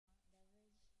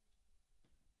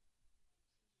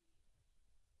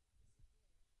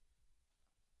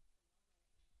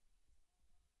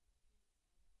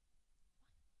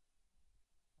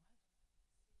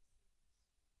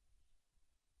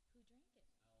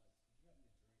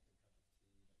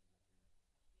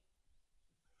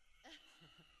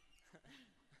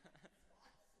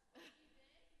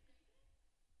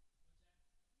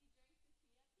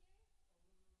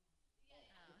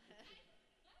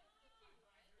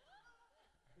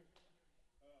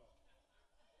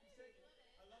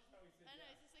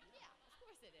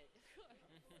solicited, of course.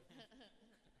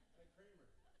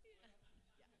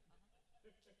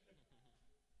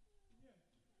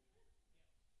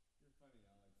 You're funny,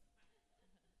 Alex.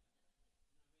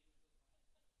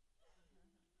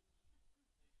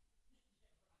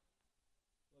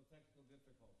 Little technical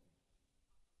difficulty.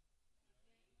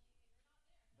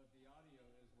 But the audio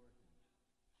is working.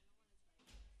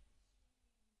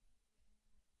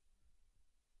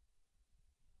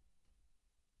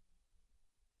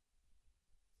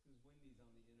 This is Wendy's on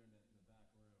the internet in the back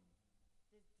room.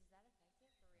 Does that affect it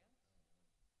for real?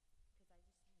 Because I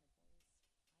just turned the boys'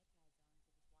 iPads on to this Wi-Fi.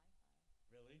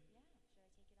 Really? Yeah.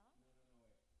 Should I take it off? No,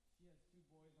 wait. She has two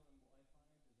boys on Wi-Fi. Does that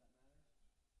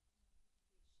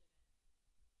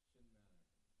matter? Shouldn't matter.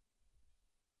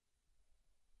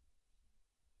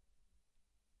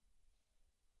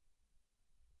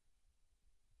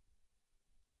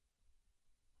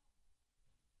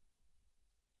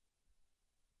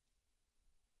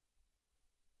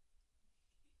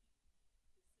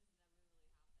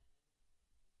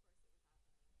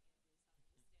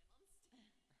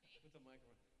 With the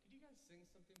microphone. Could you guys sing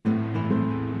something?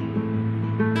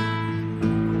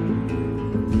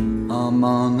 I'm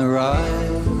on the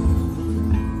ride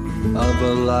of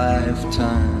a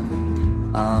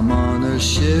lifetime. I'm on a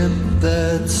ship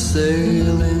that's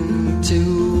sailing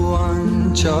to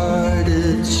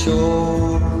uncharted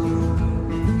shore,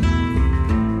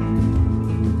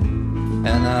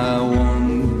 and I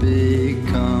won't be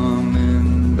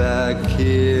coming back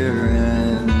here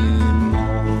anymore.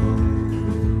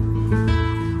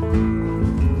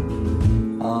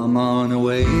 I'm on a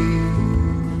wave,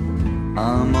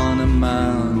 I'm on a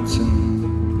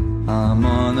mountain, I'm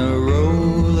on a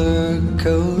roller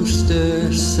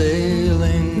coaster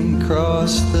sailing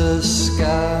across the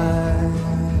sky,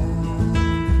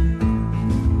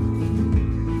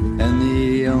 and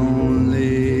the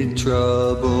only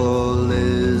trouble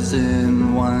is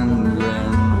in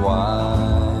wondering why.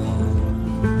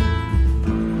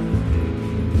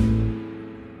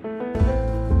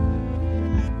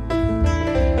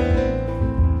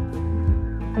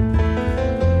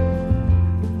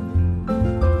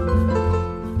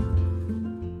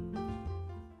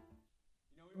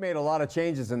 Made a lot of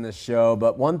changes in this show,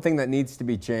 but one thing that needs to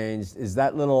be changed is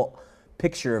that little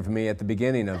picture of me at the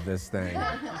beginning of this thing.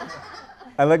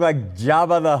 I look like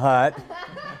Jabba the Hutt.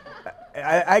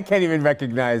 I can't even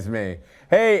recognize me.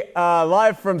 Hey,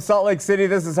 live from Salt Lake City,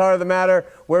 this is Heart of the Matter,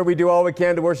 where we do all we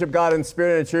can to worship God in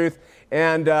spirit and truth,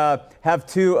 and have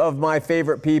two of my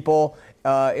favorite people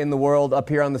in the world up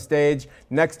here on the stage.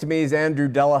 Next to me is Andrew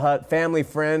Delahutt, family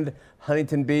friend,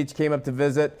 Huntington Beach, came up to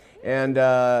visit. And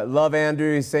love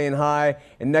Andrew, he's saying hi.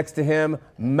 And next to him,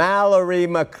 Mallory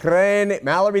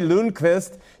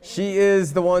Lundqvist. She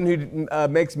is the one who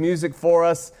makes music for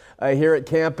us here at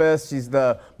campus. She's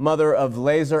the mother of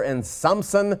Laser and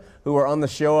Samson, who were on the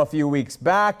show a few weeks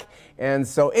back. And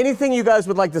so anything you guys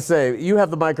would like to say, you have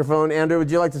the microphone. Andrew,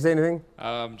 would you like to say anything?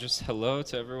 Just hello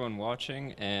to everyone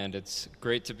watching, and it's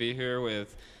great to be here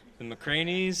with the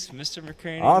McCraneys, Mr.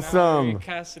 McCraney, Awesome. Mallory,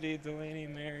 Cassidy, Delaney,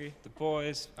 Mary, the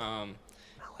boys.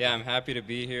 Yeah, I'm happy to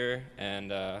be here,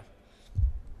 and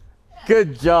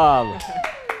Good job.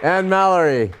 And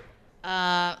Mallory.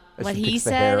 What she he picks the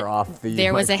said, hair off the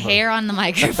there was a microphone. hair on the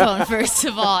microphone, first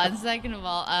of all. And second of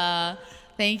all,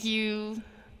 thank you,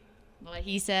 what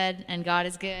he said, and God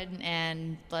is good,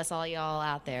 and bless all y'all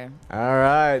out there. All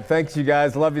right. Thanks, you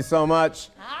guys. Love you so much.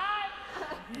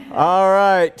 All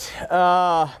right.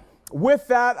 With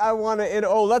that, I want to,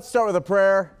 let's start with a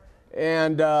prayer.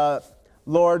 And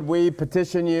Lord, we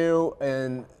petition you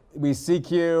and we seek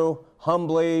you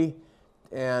humbly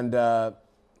and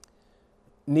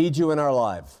need you in our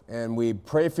life. And we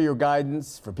pray for your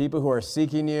guidance for people who are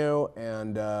seeking you,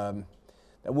 and that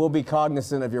we'll be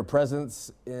cognizant of your presence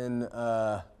in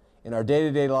our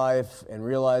day-to-day life and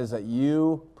realize that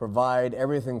you provide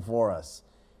everything for us,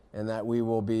 and that we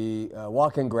will be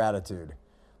walk in gratitude.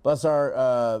 Bless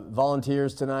our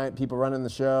volunteers tonight, people running the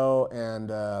show, and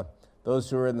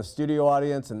those who are in the studio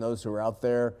audience and those who are out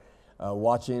there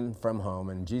watching from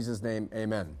home. In Jesus' name,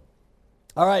 amen.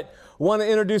 All right, want to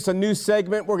introduce a new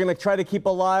segment we're going to try to keep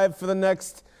alive for the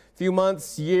next few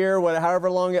months, year,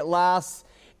 however long it lasts,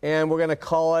 and we're going to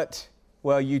call it,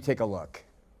 well, you take a look.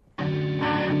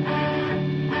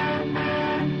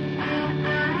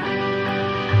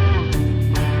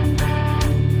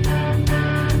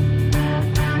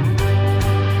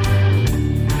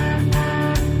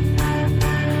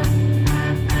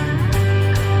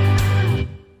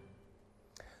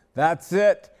 That's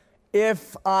it.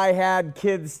 If I had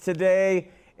kids today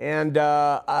and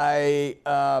I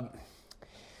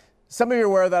Some of you are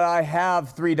aware that I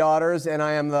have 3 daughters, and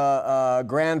I am the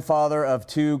grandfather of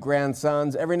 2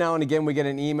 grandsons. Every now and again, we get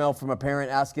an email from a parent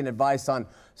asking advice on,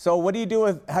 so what do you do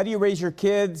with, how do you raise your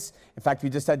kids? In fact, we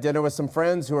just had dinner with some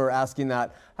friends who are asking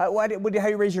that. How do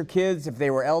you raise your kids if they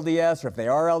were LDS, or if they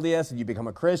are LDS, did you become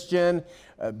a Christian?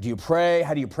 Do you pray?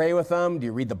 How do you pray with them? Do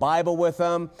you read the Bible with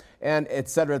them? And et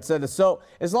cetera, et cetera. So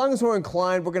as long as we're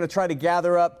inclined, we're going to try to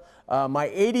gather up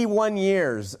my 81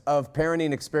 years of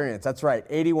parenting experience. That's right,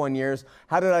 81 years.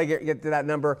 How did I get to that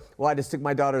number? Well, I just took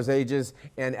my daughter's ages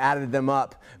and added them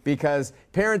up, because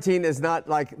parenting is not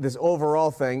like this overall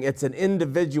thing. It's an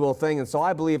individual thing. And so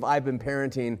I believe I've been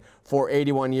parenting for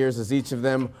 81 years, as each of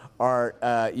them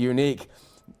are unique.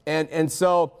 And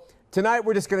so tonight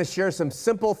we're just going to share some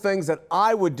simple things that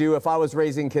I would do if I was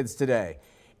raising kids today.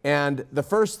 And the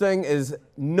first thing is,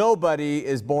 nobody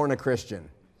is born a Christian.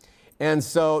 And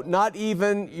so not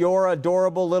even your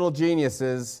adorable little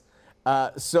geniuses.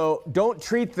 So don't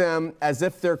treat them as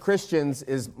if they're Christians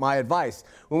is my advice.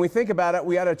 When we think about it,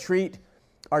 we ought to treat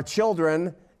our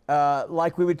children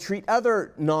like we would treat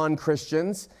other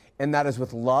non-Christians, and that is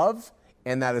with love,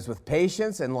 and that is with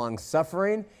patience and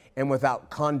long-suffering, and without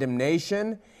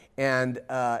condemnation. And,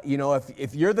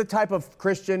 if you're the type of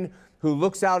Christian who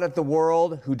looks out at the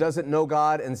world, who doesn't know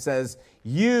God, and says,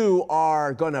 you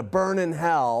are going to burn in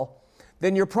hell,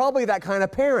 then you're probably that kind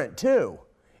of parent too.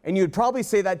 And you'd probably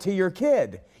say that to your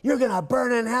kid. You're going to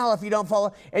burn in hell if you don't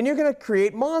follow. And you're going to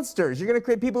create monsters. You're going to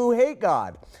create people who hate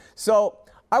God. So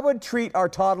I would treat our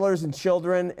toddlers and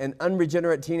children and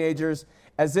unregenerate teenagers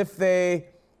as if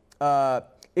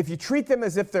if you treat them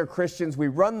as if they're Christians, we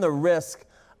run the risk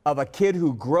of a kid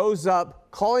who grows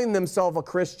up calling themselves a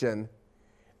Christian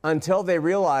until they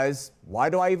realize,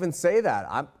 why do I even say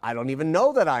that? I don't even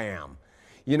know that I am.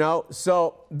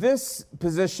 So this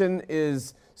position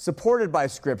is supported by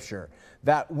Scripture,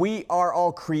 that we are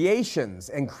all creations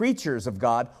and creatures of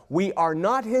God. We are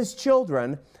not His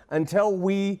children until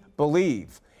we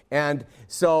believe. And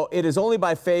so it is only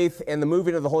by faith and the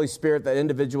moving of the Holy Spirit that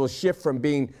individuals shift from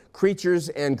being creatures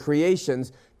and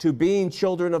creations to being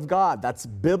children of God. That's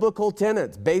biblical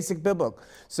tenets, basic biblical.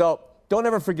 So don't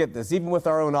ever forget this, even with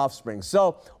our own offspring.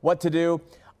 So what to do?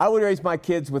 I would raise my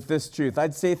kids with this truth.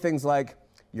 I'd say things like,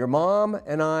 your mom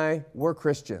and I were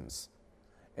Christians.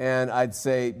 And I'd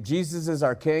say, Jesus is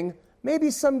our king. Maybe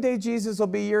someday Jesus will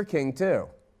be your king too.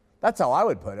 That's how I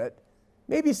would put it.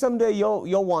 Maybe someday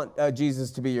you'll want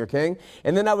Jesus to be your king.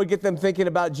 And then I would get them thinking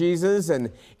about Jesus.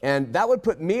 And that would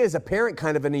put me as a parent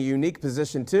kind of in a unique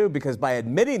position too, because by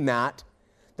admitting that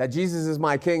Jesus is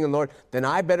my king and Lord, then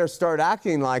I better start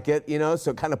acting like it,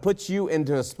 so it kind of puts you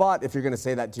into a spot if you're going to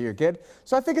say that to your kid.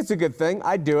 So I think it's a good thing.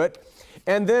 I'd do it.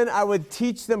 And then I would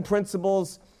teach them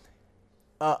principles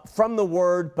from the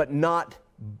Word, but not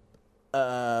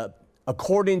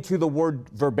according to the Word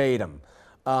verbatim.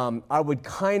 I would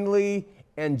kindly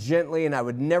and gently, and I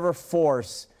would never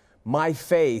force my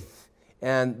faith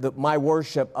and my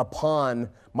worship upon,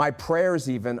 my prayers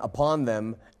even, upon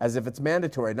them as if it's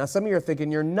mandatory. Now, some of you are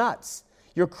thinking, you're nuts.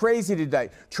 You're crazy today.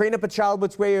 Train up a child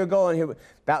which way you go. And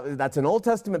that's an Old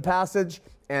Testament passage,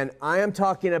 and I am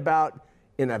talking about,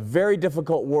 in a very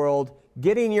difficult world,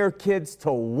 getting your kids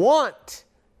to want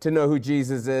to know who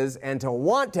Jesus is and to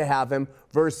want to have Him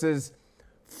versus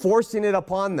forcing it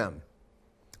upon them.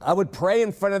 I would pray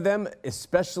in front of them,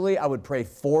 especially I would pray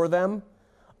for them.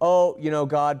 Oh,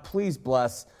 God, please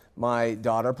bless my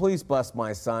daughter. Please bless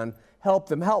my son. Help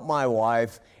them. Help my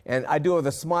wife. And I do it with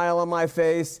a smile on my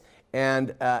face.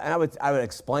 And I would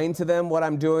explain to them what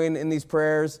I'm doing in these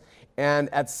prayers.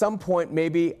 And at some point,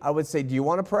 maybe I would say, do you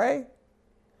want to pray?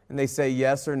 And they say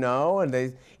yes or no. And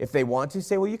if they want to,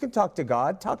 say, well, you can talk to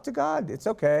God. Talk to God. It's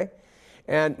okay.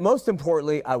 And most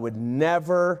importantly, I would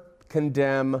never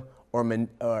condemn or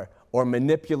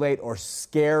manipulate or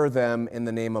scare them in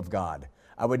the name of God.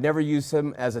 I would never use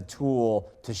Him as a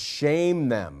tool to shame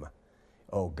them.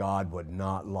 Oh, God would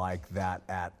not like that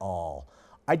at all.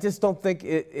 I just don't think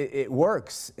it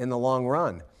works in the long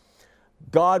run.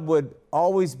 God would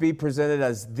always be presented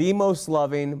as the most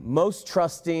loving, most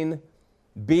trusting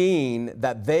being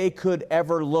that they could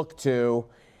ever look to.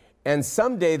 And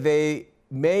someday they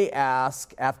may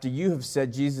ask, after you have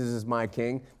said Jesus is my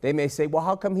king, they may say, well,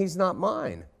 how come He's not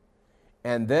mine?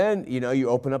 And then, you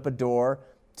open up a door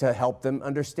to help them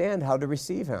understand how to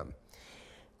receive Him.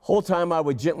 Whole time I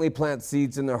would gently plant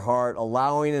seeds in their heart,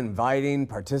 allowing, inviting,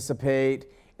 participate,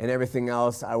 and everything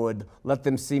else. I would let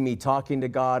them see me talking to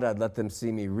God. I'd let them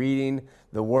see me reading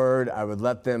the Word. I would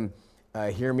let them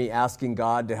hear me asking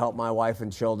God to help my wife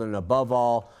and children. And above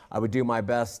all, I would do my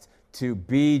best to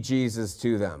be Jesus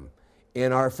to them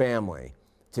in our family.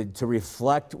 to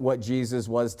reflect what Jesus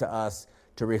was to us,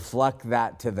 to reflect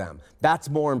that to them. That's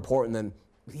more important than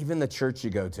even the church you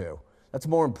go to. That's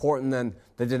more important than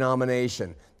the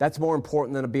denomination. That's more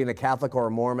important than being a Catholic or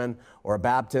a Mormon or a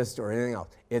Baptist or anything else.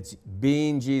 It's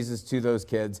being Jesus to those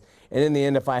kids. And in the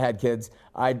end, if I had kids,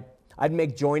 I'd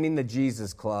make joining the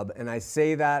Jesus Club, and I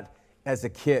say that as a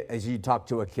kid, as you talk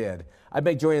to a kid, I'd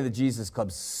make joining the Jesus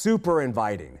Club super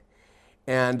inviting.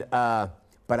 And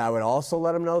but I would also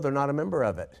let them know they're not a member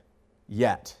of it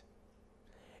yet.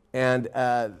 And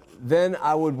then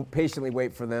I would patiently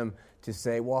wait for them to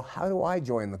say, well, how do I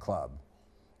join the club?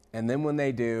 And then when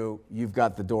they do, you've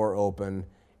got the door open,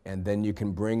 and then you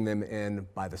can bring them in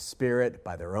by the Spirit,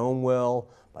 by their own will,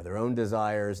 by their own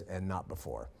desires, and not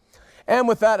before. And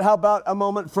with that, how about a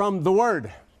moment from the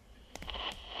Word?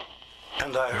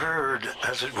 And I heard,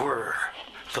 as it were,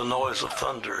 the noise of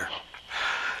thunder.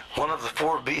 One of the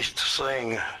four beasts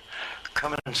saying,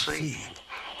 "Come and see."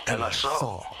 And I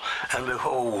saw, and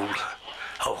behold,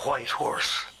 a white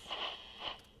horse.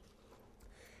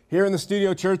 Here in the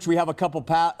Studio Church, we have a couple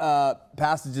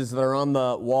passages that are on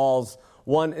the walls.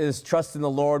 One is, trust in the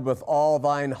Lord with all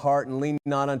thine heart and lean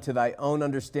not unto thy own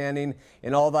understanding.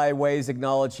 In all thy ways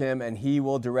acknowledge him, and he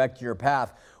will direct your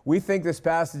path. We think this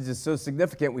passage is so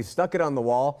significant, we stuck it on the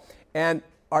wall. And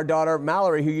our daughter,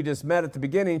 Mallory, who you just met at the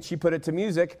beginning, she put it to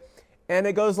music, and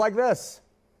it goes like this.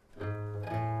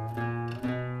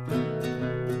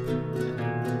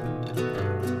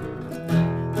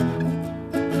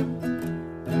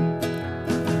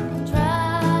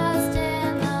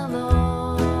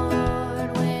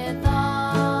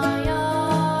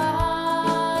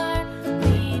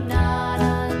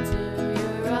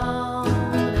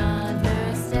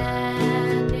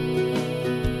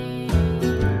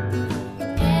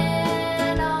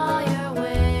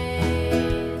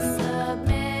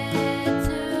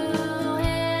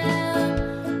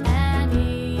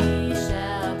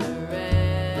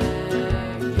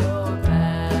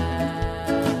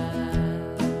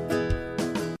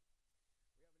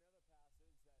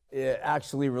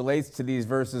 Actually relates to these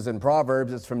verses in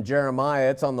Proverbs. It's from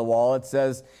Jeremiah. It's on the wall. It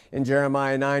says in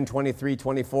Jeremiah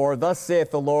 9:23-24, "Thus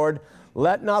saith the Lord,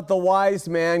 let not the wise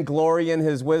man glory in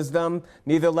his wisdom,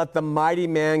 neither let the mighty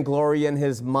man glory in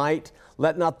his might.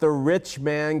 Let not the rich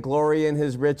man glory in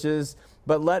his riches,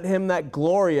 but let him that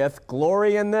glorieth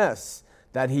glory in this,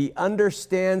 that he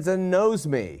understands and knows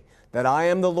me, that I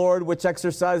am the Lord which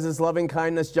exercises loving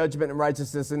kindness, judgment, and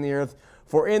righteousness in the earth.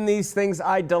 For in these things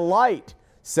I delight,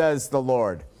 says the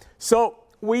Lord." So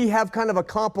we have kind of a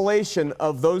compilation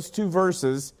of those two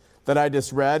verses that I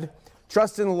just read.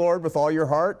 Trust in the Lord with all your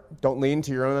heart. Don't lean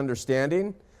to your own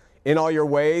understanding. In all your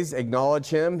ways, acknowledge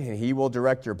him, and he will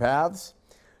direct your paths.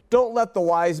 Don't let the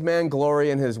wise man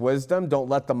glory in his wisdom. Don't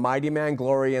let the mighty man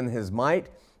glory in his might.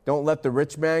 Don't let the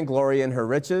rich man glory in her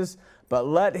riches. But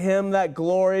let him that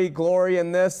glory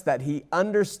in this, that he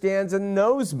understands and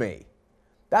knows me.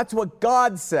 That's what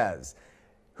God says.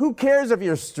 Who cares if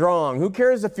you're strong? Who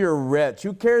cares if you're rich?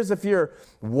 Who cares if you're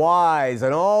wise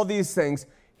and all these things?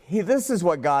 This is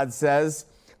what God says.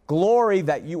 Glory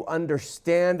that you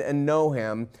understand and know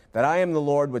him, that I am the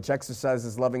Lord which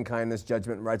exercises loving kindness,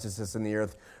 judgment, and righteousness in the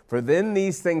earth. For in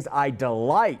these things I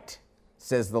delight,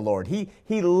 says the Lord. He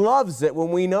loves it when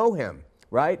we know him,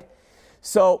 right?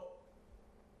 So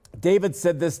David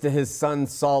said this to his son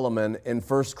Solomon in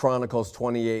 1 Chronicles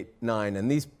 28:9. And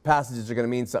these passages are going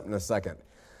to mean something in a second.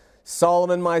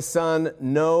 Solomon, my son,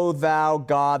 know thou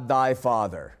God thy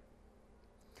father.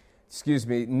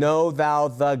 Know thou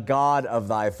the God of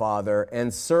thy father,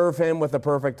 and serve him with a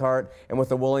perfect heart and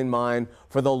with a willing mind.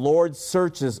 For the Lord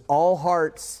searches all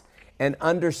hearts and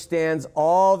understands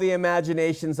all the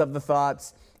imaginations of the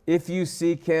thoughts. If you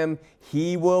seek him,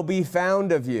 he will be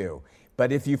found of you.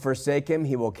 But if you forsake him,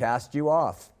 he will cast you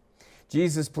off.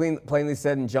 Jesus plainly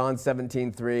said in John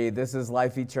 17:3, this is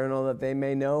life eternal, that they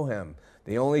may know him,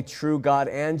 the only true God,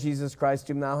 and Jesus Christ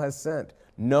whom thou hast sent.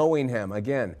 Knowing him.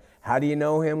 Again, how do you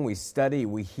know him? We study,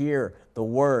 we hear the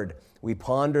word, we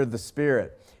ponder the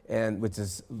Spirit, and which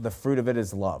is the fruit of it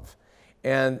is love.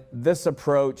 And this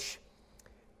approach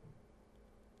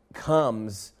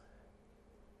comes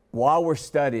while we're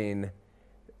studying,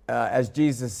 as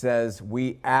Jesus says,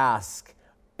 we ask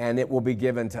and it will be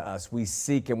given to us. We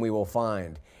seek and we will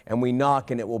find. And we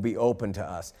knock and it will be open to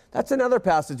us. That's another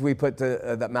passage we put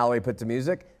to, that Mallory put to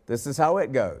music. This is how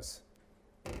it goes.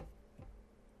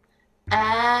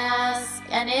 Ask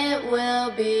and it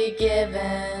will be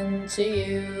given to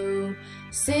you.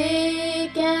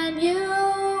 Seek and you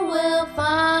will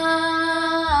find.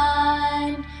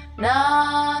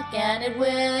 Knock and it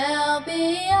will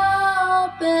be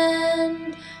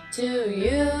opened to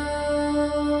you.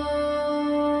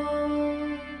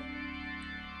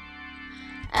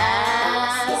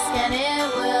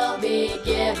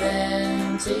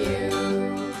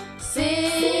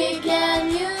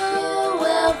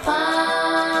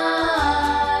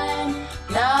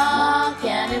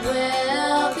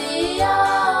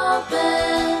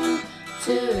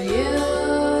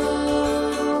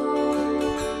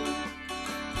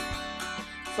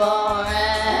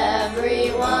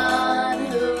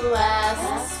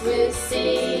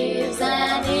 receives,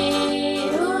 and he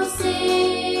who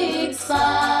seeks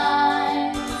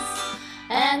finds,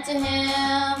 and to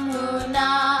him who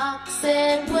knocks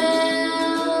it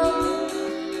will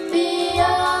be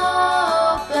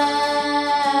open.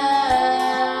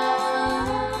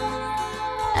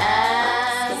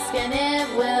 Ask and it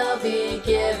will be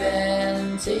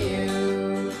given to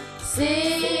you.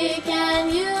 Seek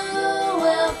and you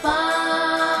will find.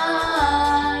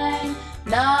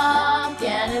 Knock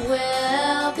and it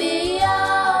will be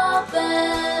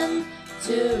open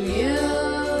to you.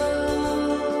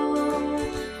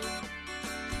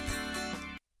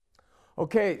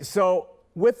 Okay, so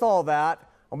with all that,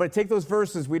 I'm going to take those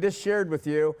verses we just shared with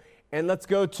you, and let's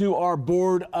go to our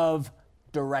board of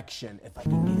direction, if I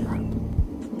can do that.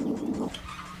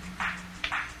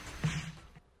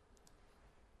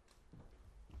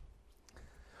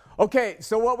 Okay,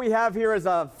 so what we have here is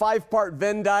a 5-part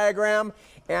Venn diagram,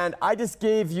 and I just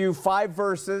gave you 5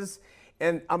 verses,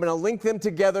 and I'm going to link them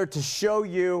together to show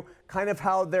you kind of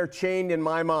how they're chained in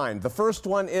my mind. The first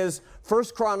one is 1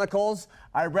 Chronicles.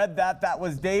 I read that. That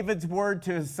was David's word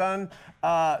to his son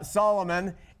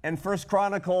Solomon, and 1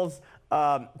 Chronicles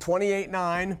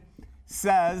 28:9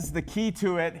 says, the key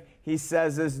to it, he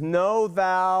says, is know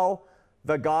thou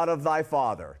the God of thy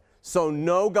father. So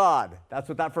know God. That's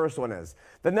what that first one is.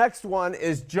 The next one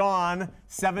is John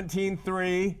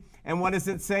 17:3. And what does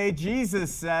it say?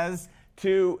 Jesus says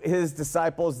to his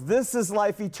disciples, this is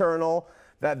life eternal,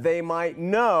 that they might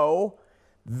know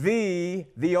thee,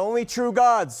 the only true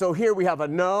God. So here we have a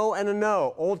know and a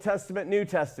know, Old Testament, New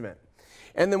Testament.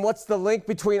 And then what's the link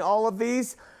between all of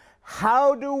these?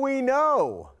 How do we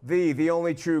know thee, the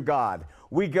only true God?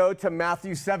 We go to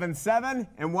Matthew 7:7,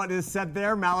 and what is said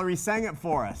there? Mallory sang it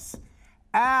for us.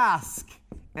 Ask,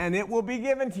 and it will be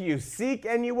given to you. Seek,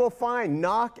 and you will find.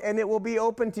 Knock, and it will be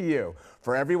open to you.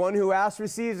 For everyone who asks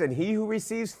receives, and he who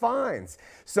receives finds.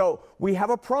 So we have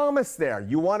a promise there.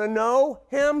 You want to know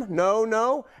him?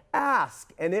 No.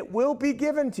 Ask, and it will be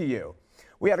given to you.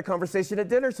 We had a conversation at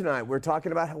dinner tonight. We're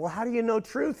talking about, well, how do you know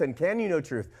truth, and can you know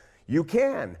truth? You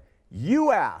can.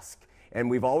 You ask. And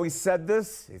we've always said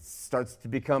this. It starts to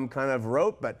become kind of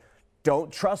rote, but don't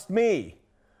trust me.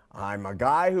 I'm a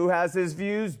guy who has his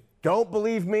views. Don't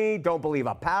believe me. Don't believe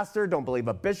a pastor. Don't believe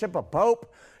a bishop, a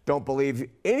pope. Don't believe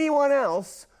anyone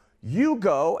else. You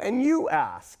go and you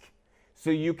ask so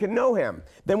you can know him.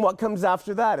 Then what comes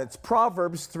after that? It's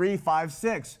Proverbs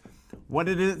 3:5-6. What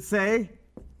did it say?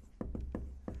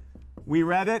 We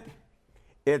read it.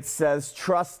 It says,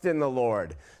 trust in the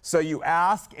Lord. So you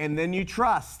ask and then you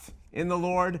trust in the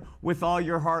Lord with all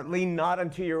your heart. Lean not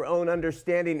unto your own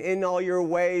understanding. In all your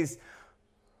ways,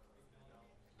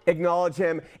 acknowledge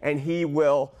him, and he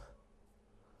will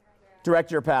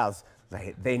direct your paths.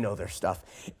 They know their stuff.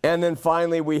 And then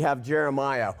finally, we have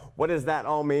Jeremiah. What does that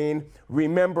all mean?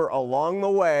 Remember along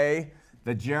the way,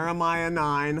 the Jeremiah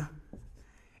 9,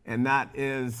 and that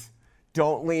is,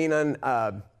 don't lean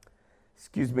on,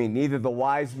 neither the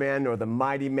wise man nor the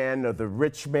mighty man nor the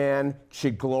rich man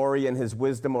should glory in his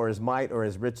wisdom or his might or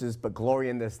his riches, but glory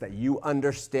in this, that you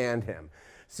understand him.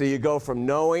 So you go from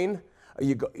knowing,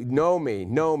 you go, know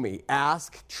me,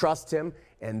 ask, trust him,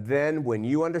 and then when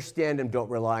you understand him, don't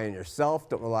rely on yourself,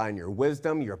 don't rely on your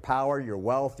wisdom, your power, your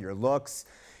wealth, your looks,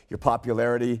 your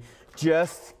popularity.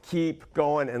 Just keep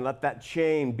going and let that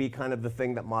chain be kind of the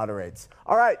thing that moderates.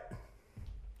 All right,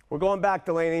 we're going back,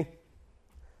 Delaney.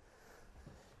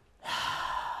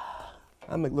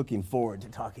 I'm looking forward to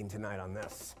talking tonight on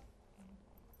this.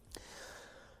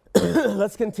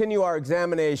 Let's continue our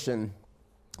examination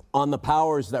on the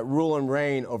powers that rule and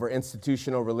reign over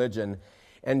institutional religion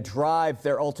and drive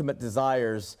their ultimate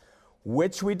desires,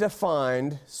 which we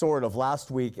defined sort of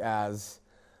last week as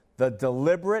the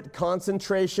deliberate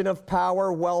concentration of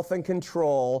power, wealth, and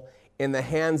control in the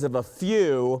hands of a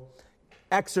few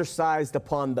exercised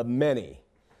upon the many.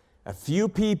 A few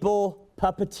people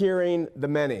puppeteering the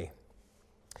many.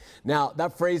 Now,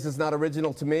 that phrase is not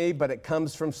original to me, but it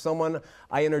comes from someone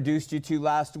I introduced you to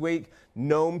last week,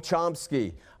 Noam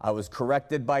Chomsky. I was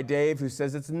corrected by Dave, who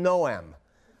says it's Noam.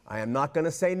 I am not going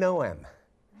to say Noam.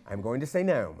 I'm going to say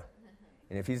Noam.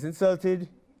 And if he's insulted,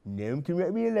 Noam can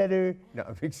write me a letter. No,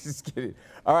 I'm just kidding.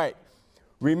 All right.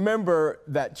 Remember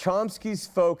that Chomsky's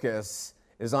focus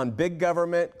is on big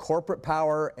government, corporate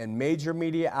power, and major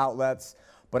media outlets,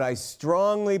 but I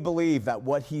strongly believe that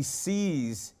what he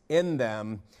sees in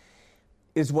them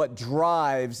is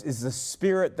the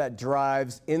spirit that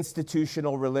drives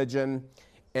institutional religion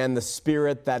and the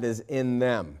spirit that is in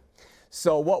them.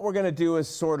 So what we're going to do is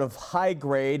sort of high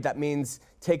grade. That means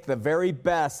take the very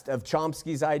best of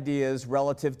Chomsky's ideas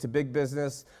relative to big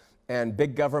business and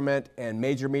big government and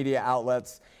major media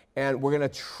outlets. And we're going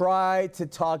to try to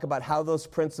talk about how those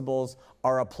principles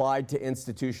are applied to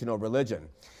institutional religion.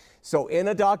 So in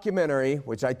a documentary,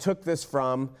 which I took this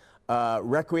from,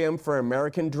 Requiem for an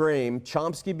American Dream,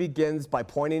 Chomsky begins by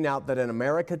pointing out that in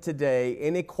America today,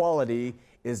 inequality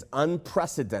is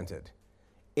unprecedented.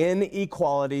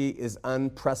 Inequality is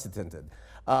unprecedented.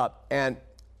 And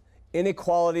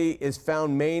inequality is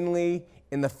found mainly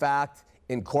in the fact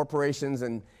in corporations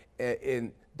and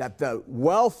in that the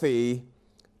wealthy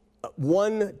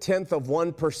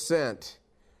 0.1%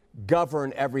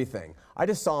 govern everything. I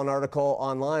just saw an article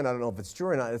online, I don't know if it's true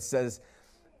or not, it says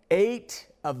 8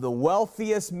 of the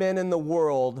wealthiest men in the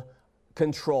world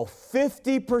control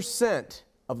 50%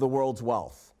 of the world's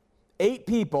wealth. 8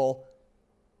 people,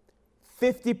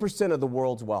 50% of the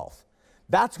world's wealth.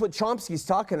 That's what Chomsky's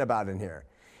talking about in here.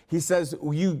 He says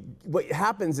what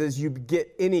happens is you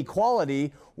get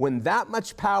inequality when that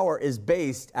much power is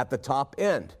based at the top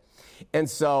end. And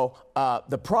so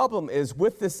the problem is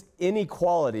with this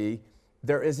inequality,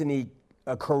 there is a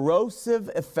corrosive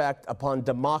effect upon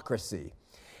democracy.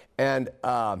 And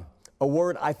a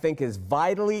word I think is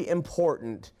vitally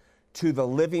important to the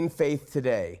living faith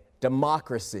today.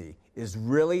 Democracy is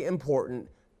really important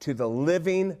to the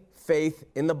living faith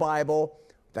in the Bible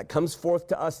that comes forth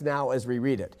to us now as we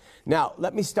read it. Now,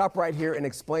 let me stop right here and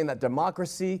explain that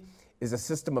democracy is a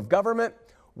system of government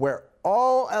where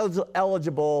all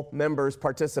eligible members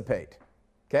participate,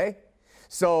 okay?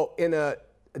 So in a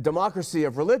democracy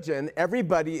of religion,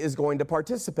 everybody is going to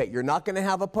participate. You're not going to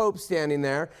have a pope standing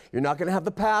there. You're not going to have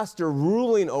the pastor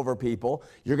ruling over people.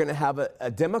 You're going to have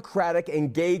a democratic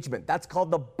engagement. That's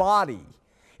called the body.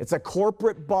 It's a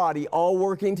corporate body all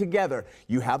working together.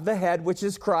 You have the head, which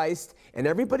is Christ, and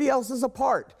everybody else is a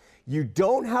part. You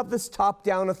don't have this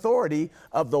top-down authority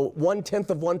of the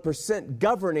 0.1%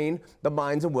 governing the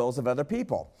minds and wills of other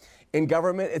people. In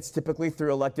government, it's typically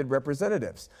through elected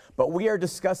representatives. But we are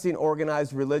discussing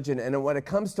organized religion, and when it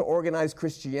comes to organized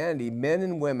Christianity, men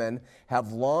and women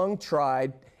have long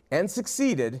tried and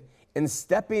succeeded in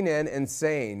stepping in and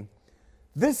saying,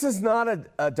 this is not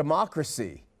a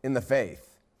democracy in the faith.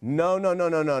 No.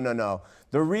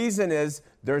 The reason is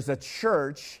there's a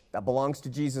church that belongs to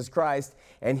Jesus Christ,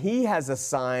 and he has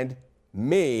assigned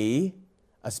me,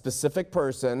 a specific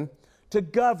person, to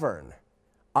govern.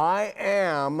 I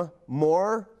am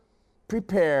more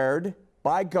prepared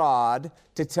by God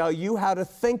to tell you how to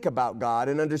think about God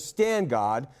and understand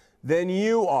God than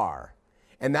you are.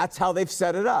 And that's how they've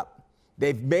set it up.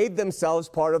 They've made themselves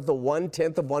part of the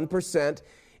 0.1%,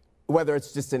 whether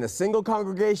it's just in a single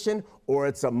congregation or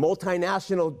it's a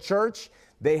multinational church.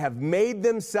 They have made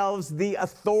themselves the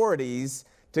authorities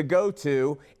to go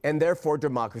to, and therefore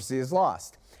democracy is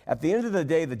lost. At the end of the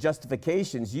day, the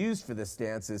justifications used for this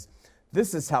stance is,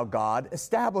 this is how God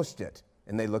established it.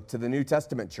 And they look to the New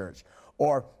Testament church.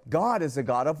 Or God is a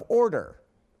God of order,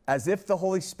 as if the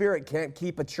Holy Spirit can't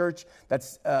keep a church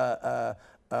that's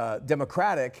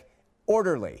democratic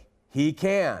orderly. He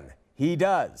can. He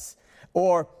does.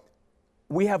 Or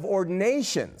we have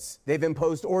ordinations. They've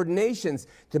imposed ordinations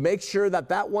to make sure that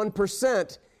that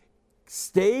 1%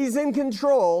 stays in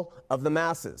control of the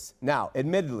masses. Now,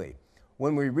 admittedly,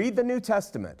 when we read the New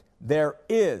Testament, there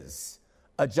is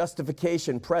a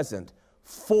justification present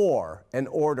for an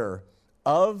order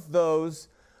of those,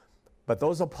 but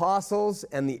those apostles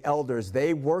and the elders,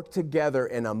 they work together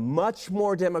in a much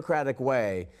more democratic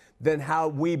way than how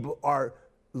we are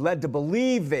led to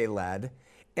believe they led.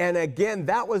 And again,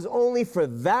 that was only for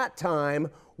that time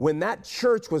when that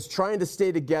church was trying to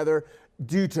stay together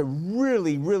due to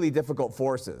really, really difficult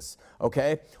forces,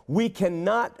 okay? What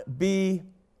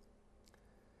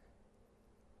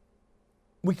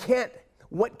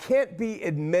can't be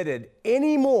admitted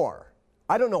anymore,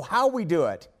 I don't know how we do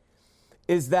it,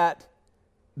 is that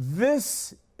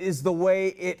this is the way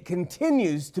it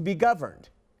continues to be governed.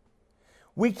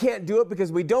 We can't do it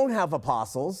because we don't have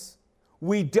apostles.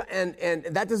 And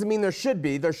that doesn't mean there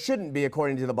shouldn't be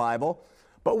according to the Bible,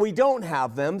 but we don't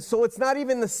have them. So it's not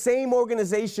even the same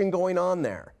organization going on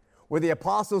there, where the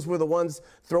apostles were the ones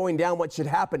throwing down what should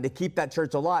happen to keep that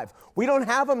church alive. We don't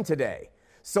have them today.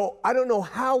 So I don't know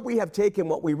how we have taken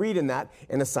what we read in that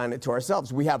and assigned it to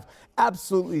ourselves. We have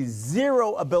absolutely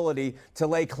zero ability to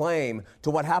lay claim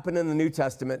to what happened in the New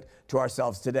Testament to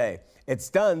ourselves today. It's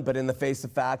done, but in the face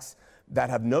of facts that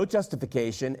have no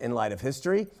justification in light of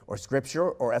history or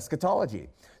scripture or eschatology.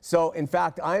 So in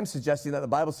fact, I am suggesting that the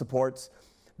Bible supports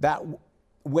that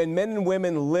when men and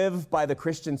women live by the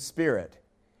Christian spirit,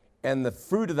 and the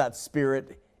fruit of that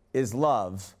spirit is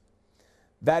love,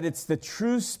 that it's the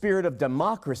true spirit of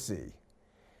democracy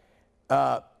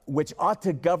which ought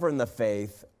to govern the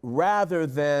faith rather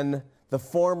than the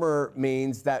former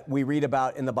means that we read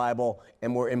about in the Bible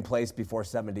and were in place before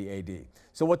 70 AD.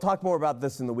 So we'll talk more about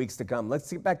this in the weeks to come.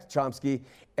 Let's get back to Chomsky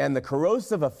and the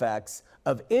corrosive effects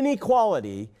of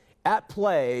inequality at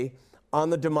play on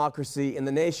the democracy in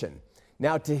the nation.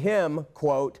 Now, to him,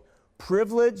 quote,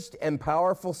 privileged and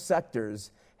powerful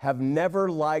sectors have never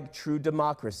liked true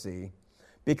democracy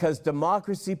because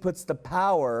democracy puts the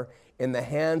power in the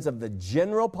hands of the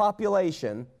general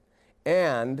population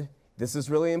and, this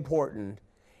is really important,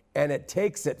 and it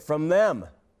takes it from them.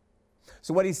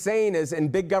 So what he's saying is in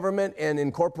big government and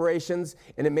in corporations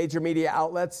and in major media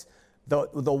outlets, the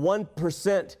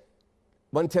 1%,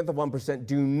 1/10 of 1%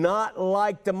 do not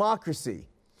like democracy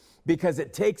because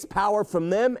it takes power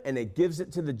from them and it gives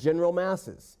it to the general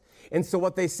masses. And so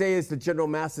what they say is the general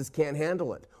masses can't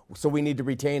handle it, so we need to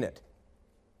retain it.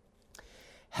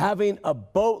 Having a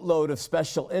boatload of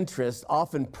special interests,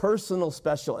 often personal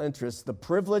special interests, the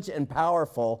privileged and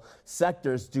powerful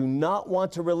sectors do not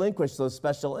want to relinquish those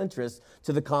special interests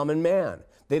to the common man.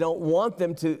 They don't want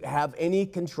them to have any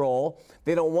control.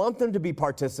 They don't want them to be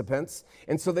participants.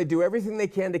 And so they do everything they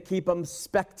can to keep them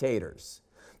spectators.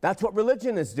 That's what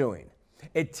religion is doing.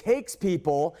 It takes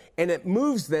people and it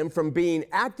moves them from being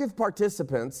active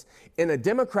participants in a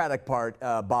democratic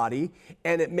body,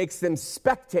 and it makes them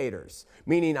spectators,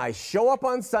 meaning I show up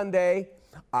on Sunday,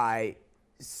 I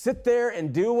sit there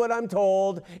and do what I'm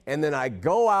told, and then I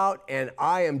go out and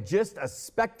I am just a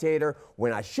spectator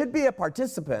when I should be a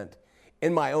participant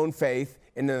in my own faith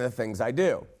and in the things I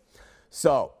do.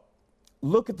 So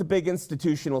look at the big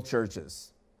institutional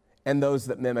churches and those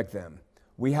that mimic them.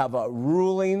 We have a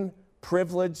ruling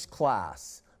privileged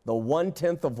class, the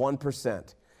 1/10 of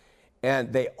 1%,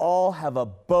 and they all have a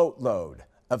boatload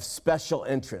of special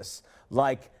interests,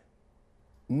 like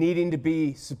needing to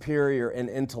be superior in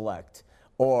intellect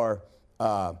or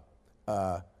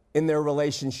in their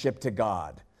relationship to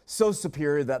God. So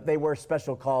superior that they wear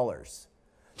special collars.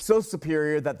 So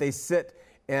superior that they sit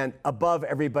and above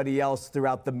everybody else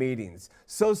throughout the meetings.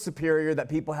 So superior that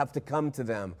people have to come to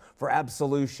them for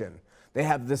absolution. They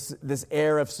have this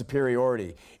air of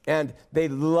superiority, and they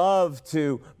love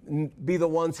to be the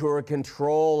ones who are in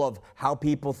control of how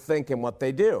people think and what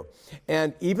they do.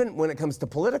 And even when it comes to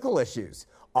political issues,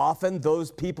 often those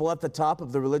people at the top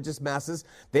of the religious masses,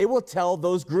 they will tell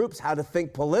those groups how to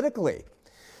think politically.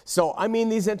 So, I mean,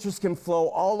 these interests can flow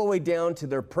all the way down to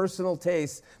their personal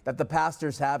tastes that the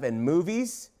pastors have in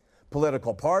movies,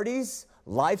 political parties,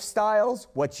 lifestyles,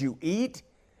 what you eat.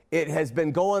 It has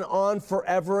been going on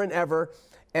forever and ever,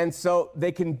 and so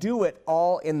they can do it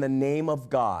all in the name of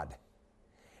God.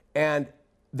 And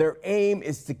their aim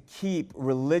is to keep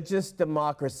religious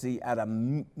democracy at a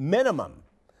minimum,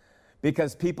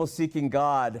 because people seeking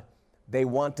God, they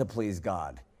want to please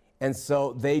God. And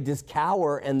so they just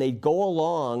cower and they go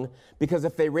along, because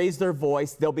if they raise their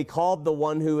voice, they'll be called the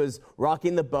one who is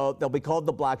rocking the boat. They'll be called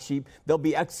the black sheep. They'll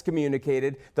be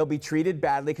excommunicated. They'll be treated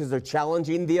badly because they're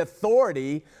challenging the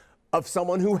authority of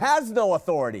someone who has no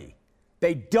authority.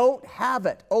 They don't have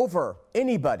it over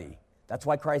anybody. That's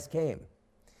why Christ came.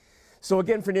 So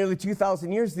again, for nearly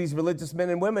 2,000 years, these religious men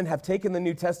and women have taken the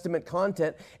New Testament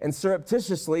content and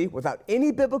surreptitiously, without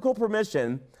any biblical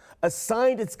permission,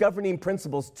 assigned its governing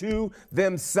principles to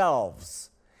themselves.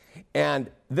 And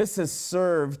this has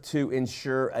served to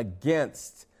ensure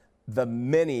against the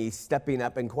many stepping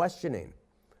up and questioning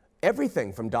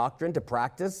everything from doctrine to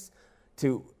practice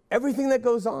to everything that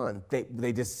goes on.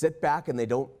 They just sit back and they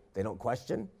don't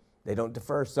question, they don't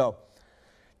defer. So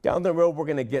down the road, we're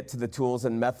going to get to the tools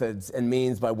and methods and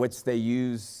means by which they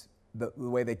use the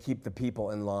way they keep the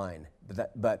people in line.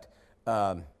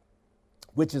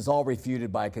 Which is all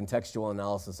refuted by a contextual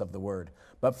analysis of the word.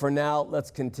 But for now,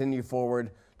 let's continue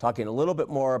forward, talking a little bit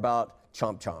more about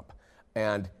Chomp Chomp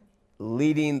and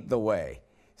leading the way.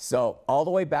 So all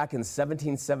the way back in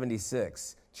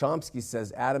 1776, Chomsky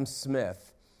says Adam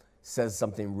Smith says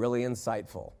something really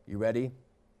insightful. You ready?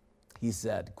 He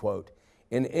said, quote,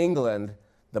 "In England,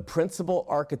 the principal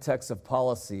architects of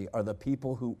policy are the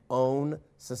people who own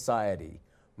society,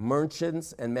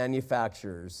 merchants and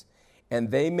manufacturers, and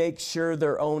they make sure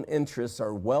their own interests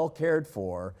are well cared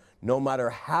for, no matter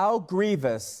how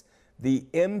grievous the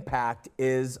impact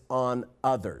is on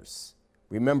others."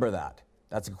 Remember that.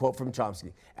 That's a quote from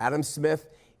Chomsky. Adam Smith,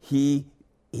 he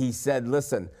said,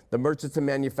 listen, the merchants and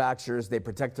manufacturers, they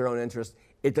protect their own interests.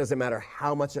 It doesn't matter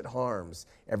how much it harms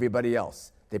everybody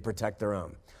else. They protect their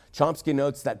own. Chomsky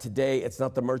notes that today it's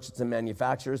not the merchants and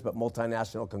manufacturers, but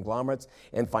multinational conglomerates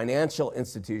and financial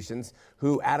institutions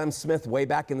who Adam Smith, way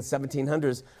back in the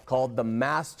 1700s, called the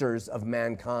masters of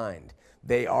mankind.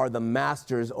 They are the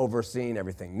masters overseeing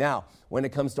everything. Now, when it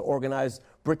comes to organized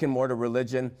brick and mortar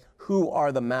religion, who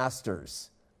are the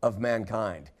masters of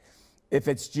mankind? If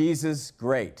it's Jesus,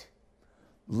 great.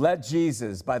 Let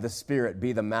Jesus, by the Spirit,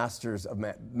 be the master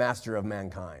of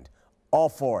mankind. All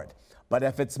for it. But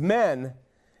if it's men,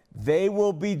 they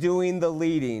will be doing the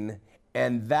leading,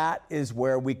 and that is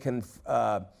where we can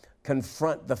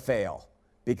confront the fail.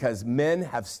 Because men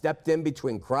have stepped in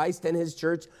between Christ and his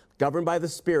church, governed by the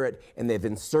Spirit, and they've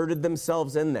inserted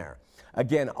themselves in there.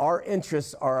 Again, our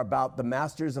interests are about the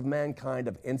masters of mankind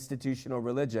of institutional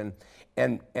religion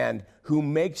and who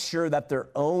make sure that their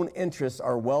own interests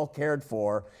are well cared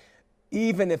for,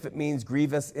 even if it means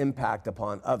grievous impact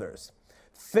upon others.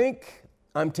 Think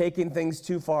I'm taking things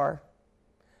too far?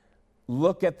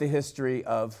 Look at the history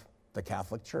of the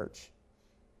Catholic Church.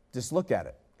 Just look at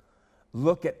it.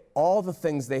 Look at all the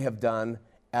things they have done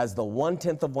as the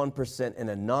 0.1% in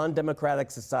a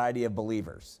non-democratic society of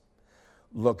believers.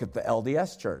 Look at the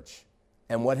LDS Church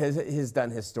and what it has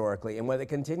done historically and what it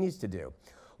continues to do.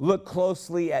 Look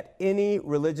closely at any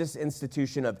religious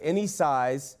institution of any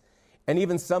size, and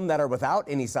even some that are without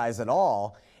any size at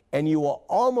all, and you will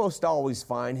almost always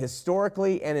find,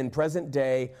 historically and in present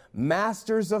day,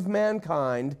 masters of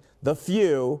mankind, the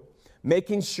few,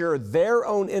 making sure their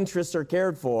own interests are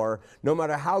cared for, no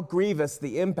matter how grievous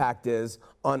the impact is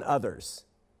on others.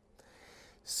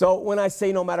 So when I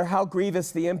say no matter how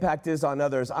grievous the impact is on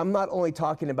others, I'm not only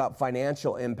talking about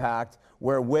financial impact,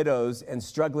 where widows and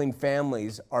struggling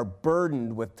families are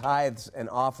burdened with tithes and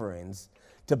offerings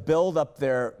to build up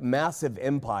their massive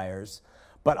empires,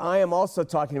 but I am also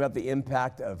talking about the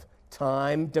impact of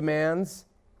time demands,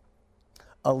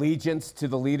 allegiance to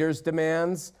the leaders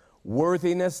demands,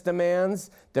 worthiness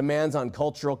demands, demands on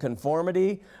cultural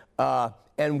conformity,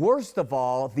 and worst of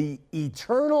all, the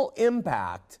eternal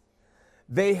impact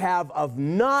they have of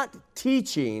not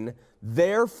teaching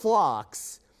their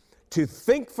flocks to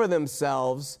think for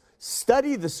themselves,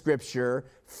 study the scripture,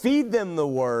 feed them the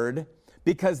word,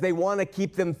 because they want to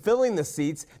keep them filling the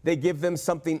seats. They give them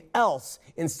something else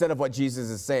instead of what Jesus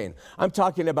is saying. I'm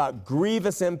talking about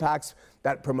grievous impacts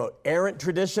that promote errant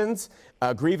traditions,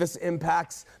 grievous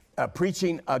impacts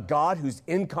preaching a God who's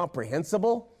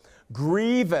incomprehensible,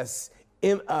 grievous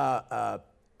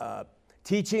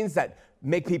teachings that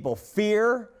make people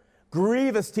fear,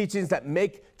 grievous teachings that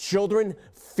make children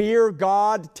fear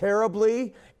God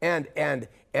terribly, and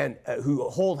who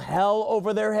hold hell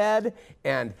over their head,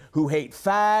 and who hate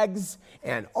fags,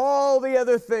 and all the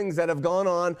other things that have gone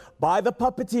on by the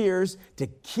puppeteers to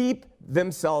keep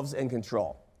themselves in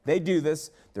control. They do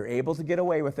this. They're able to get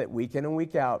away with it week in and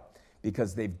week out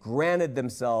because they've granted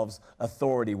themselves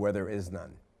authority where there is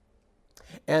none.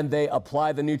 And they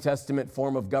apply the New Testament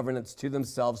form of governance to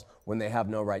themselves when they have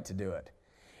no right to do it.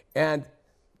 And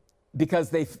because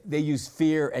they use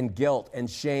fear and guilt and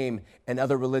shame and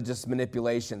other religious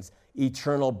manipulations,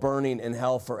 eternal burning in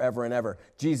hell forever and ever.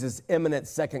 Jesus' imminent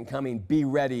second coming, be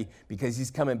ready, because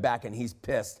he's coming back and he's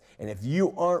pissed. And if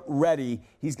you aren't ready,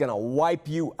 he's going to wipe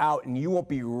you out and you won't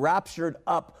be raptured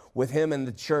up with him in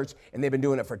the church. And they've been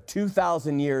doing it for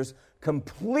 2,000 years,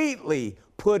 completely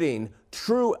putting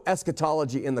true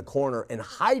eschatology in the corner and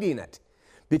hiding it.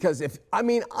 Because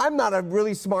I'm not a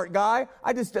really smart guy.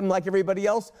 I just am like everybody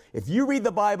else. If you read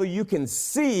the Bible, you can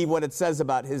see what it says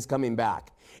about his coming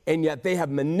back. And yet they have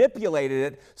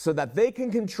manipulated it so that they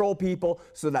can control people,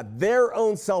 so that their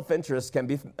own self-interest can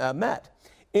be met.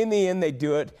 In the end, they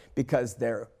do it because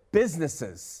they're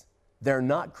businesses. They're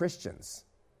not Christians.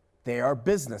 They are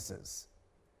businesses.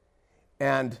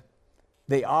 And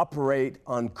they operate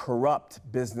on corrupt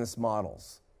business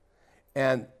models.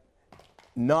 And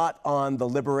not on the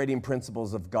liberating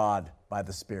principles of God by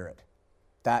the Spirit.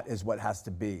 That is what has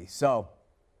to be. So,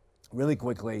 really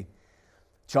quickly,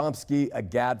 Chomsky, a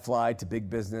gadfly to big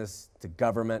business, to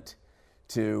government,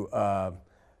 to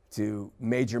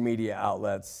major media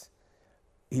outlets.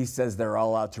 He says they're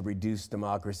all out to reduce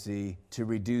democracy, to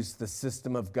reduce the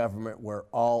system of government where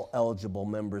all eligible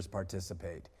members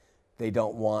participate. They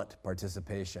don't want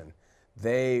participation.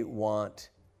 They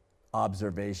want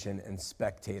observation and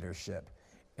spectatorship.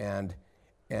 And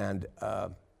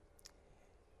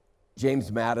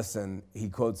James Madison, he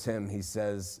quotes him, he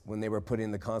says, when they were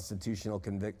putting the Constitutional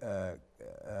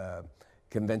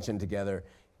Convention together,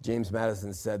 James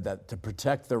Madison said that to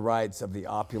protect the rights of the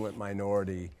opulent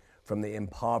minority from the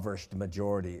impoverished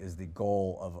majority is the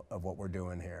goal of what we're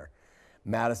doing here.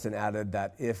 Madison added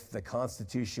that if the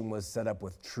Constitution was set up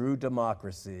with true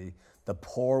democracy, the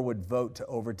poor would vote to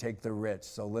overtake the rich.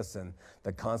 So listen,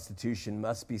 the Constitution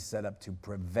must be set up to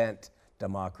prevent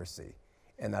democracy.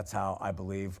 And that's how I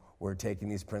believe we're taking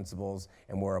these principles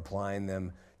and we're applying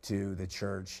them to the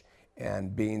church.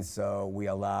 And being so, we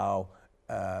allow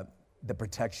the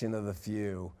protection of the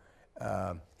few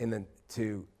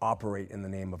to operate in the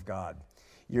name of God.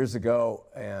 Years ago,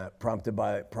 prompted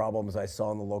by problems I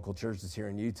saw in the local churches here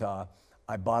in Utah,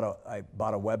 I bought a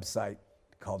website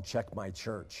called Check My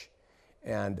Church.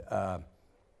 And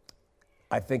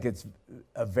I think it's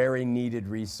a very needed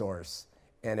resource.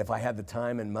 And if I had the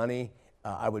time and money,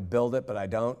 I would build it, but I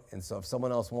don't. And so if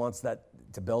someone else wants that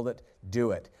to build it,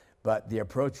 do it. But the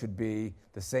approach would be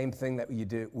the same thing that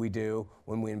we do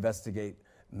when we investigate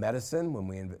medicine,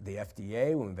 the FDA,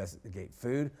 when we investigate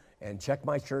food. And Check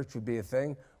My Church would be a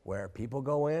thing where people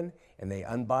go in and they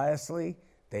unbiasedly,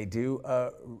 they do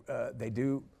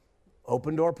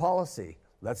open door policy.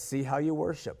 Let's see how you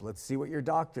worship. Let's see what your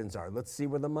doctrines are. Let's see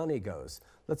where the money goes.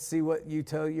 Let's see what you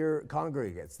tell your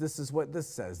congregates. This is what this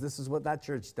says. This is what that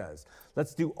church does.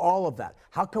 Let's do all of that.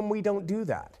 How come we don't do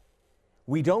that?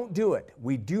 We don't do it.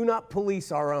 We do not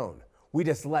police our own. We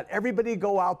just let everybody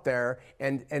go out there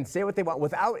and say what they want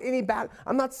without any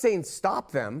I'm not saying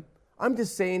stop them. I'm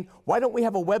just saying, why don't we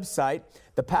have a website?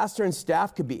 The pastor and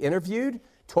staff could be interviewed,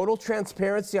 total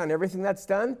transparency on everything that's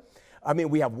done. I mean,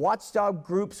 we have watchdog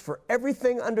groups for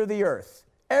everything under the earth,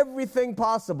 everything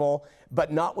possible,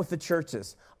 but not with the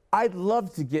churches. I'd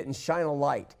love to get and shine a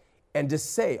light and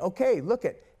just say, okay,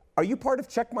 are you part of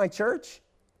Check My Church?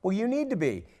 Well, you need to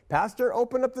be. Pastor,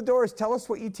 open up the doors. Tell us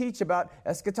what you teach about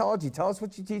eschatology. Tell us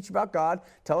what you teach about God.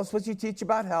 Tell us what you teach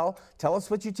about hell. Tell us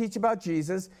what you teach about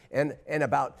Jesus and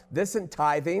about this and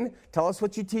tithing. Tell us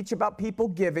what you teach about people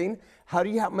giving. How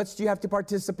much do you have to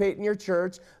participate in your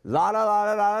church? La da la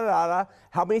da da da da.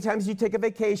 How many times do you take a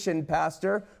vacation,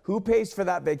 Pastor? Who pays for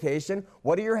that vacation?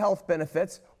 What are your health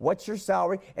benefits? What's your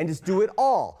salary? And just do it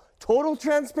all. Total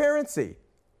transparency.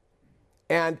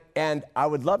 And I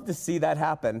would love to see that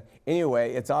happen.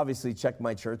 Anyway, it's obviously Check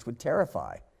My Church would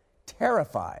terrify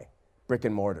brick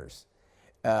and mortars.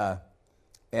 And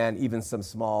even some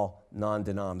small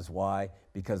non-denoms. Why?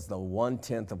 Because the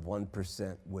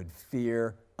 0.1% would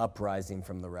fear uprising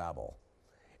from the rabble.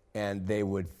 And they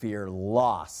would fear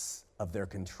loss of their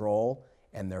control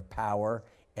and their power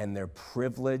and their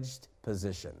privileged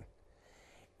position.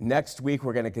 Next week,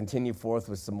 we're going to continue forth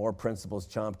with some more principles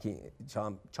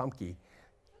Chomsky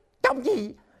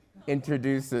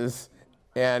introduces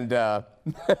and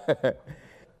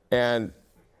and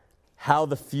how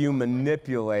the few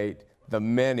manipulate the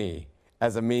many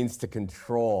as a means to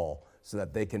control so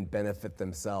that they can benefit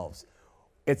themselves.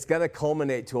 It's going to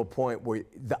culminate to a point where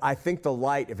I think the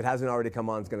light, if it hasn't already come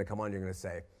on, is going to come on. You're going to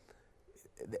say,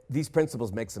 these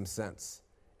principles make some sense.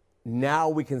 Now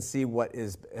we can see what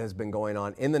has been going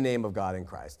on in the name of God in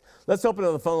Christ. Let's open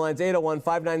up the phone lines,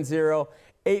 801-590-8413,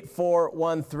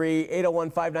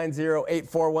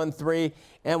 801-590-8413.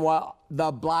 And while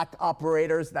the black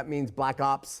operators, that means black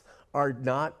ops, are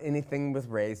not anything with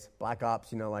race, black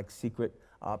ops, like secret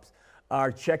ops,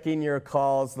 are checking your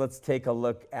calls, let's take a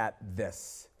look at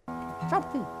this.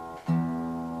 Chomsky.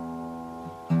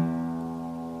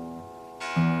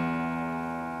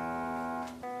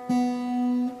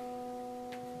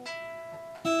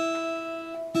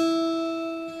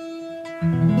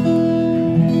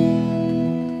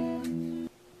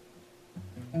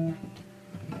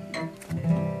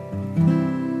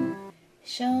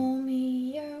 Show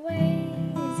me your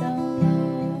ways, oh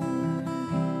Lord.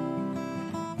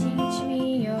 Teach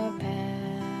me your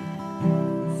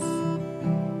paths.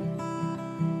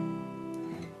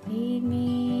 Lead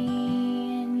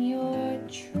me in your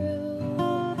truth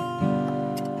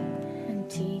and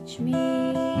teach me.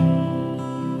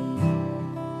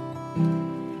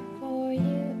 For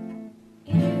you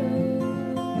are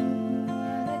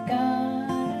the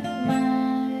God of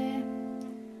my.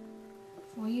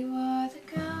 For you are the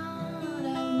God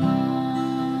of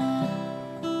my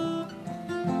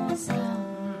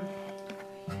salvation.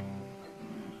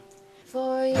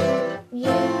 For you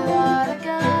are the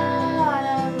God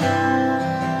of my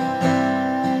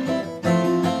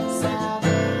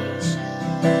salvation.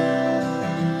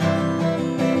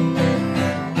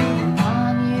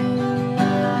 On you I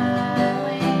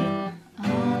wait,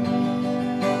 on you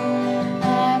I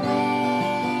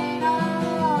wait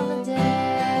all the day.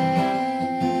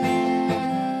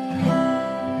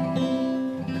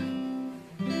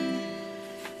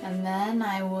 And then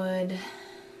I would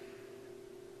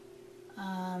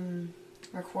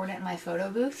record it in my photo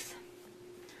booth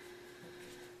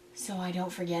so I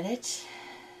don't forget it.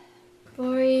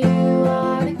 For you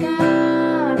are the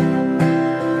God of my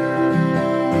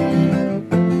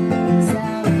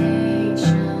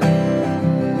salvation.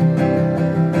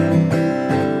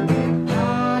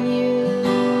 On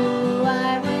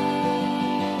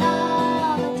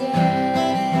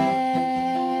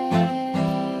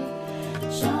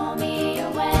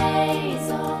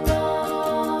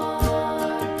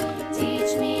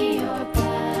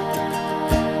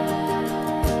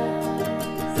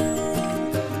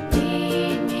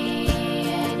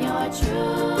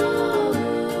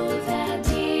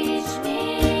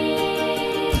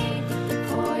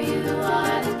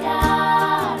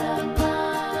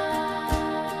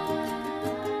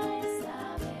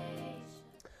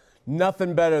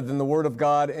nothing better than the Word of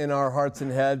God in our hearts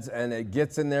and heads, and it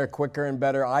gets in there quicker and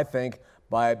better, I think,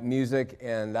 by music,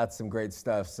 and that's some great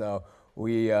stuff. So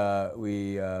we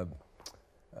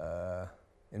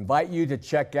invite you to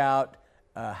check out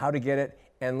how to get it.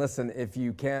 And listen, if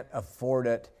you can't afford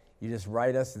it, you just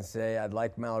write us and say, I'd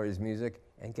like Mallory's music.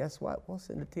 And guess what? We'll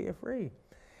send it to you free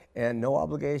and no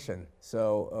obligation.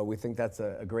 So we think that's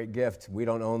a great gift. We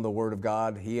don't own the Word of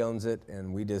God. He owns it,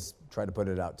 and we just try to put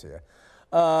it out to you.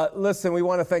 Listen, we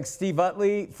want to thank Steve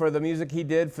Utley for the music he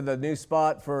did for the new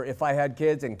spot for If I Had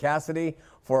Kids, and Cassidy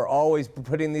for always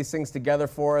putting these things together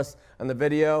for us on the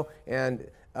video, and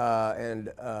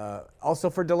also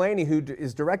for Delaney, who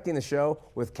is directing the show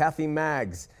with Kathy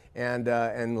Maggs,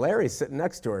 and Larry's sitting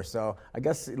next to her. So I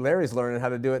guess Larry's learning how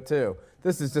to do it too.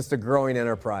 This is just a growing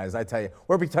enterprise, I tell you.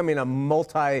 We're becoming a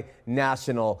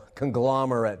multinational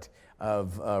conglomerate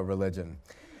of religion.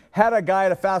 Had a guy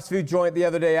at a fast food joint the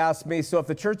other day ask me, so if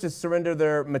the churches surrender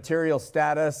their material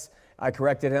status, I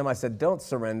corrected him. I said, don't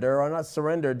surrender, or not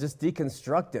surrender, just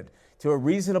deconstruct it to a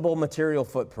reasonable material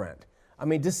footprint. I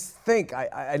mean, just think,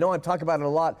 I know I'm talking about it a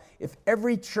lot, if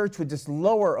every church would just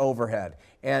lower overhead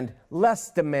and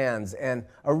less demands and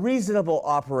a reasonable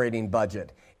operating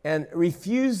budget and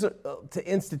refuse to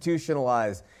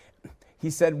institutionalize, he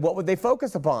said, what would they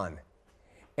focus upon?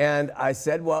 And I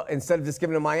said, well, instead of just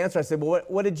giving him my answer, I said, well,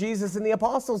 what did Jesus and the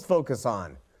apostles focus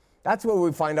on? That's where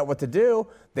we find out what to do.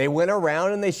 They went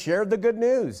around and they shared the good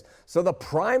news. So the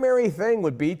primary thing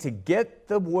would be to get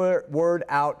the word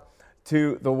out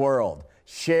to the world.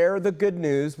 Share the good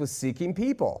news with seeking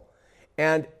people.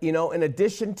 And, you know, in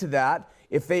addition to that,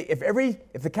 if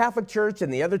the Catholic Church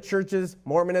and the other churches,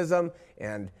 Mormonism,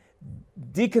 and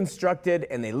deconstructed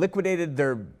and they liquidated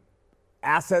their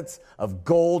assets of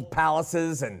gold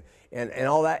palaces and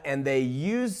all that, and they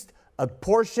used a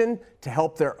portion to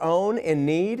help their own in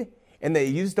need, and they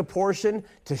used a portion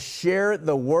to share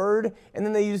the word, and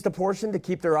then they used a portion to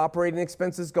keep their operating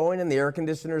expenses going and the air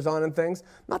conditioners on and things.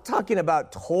 I'm not talking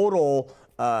about total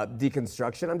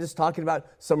deconstruction. I'm just talking about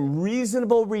some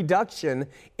reasonable reduction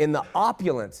in the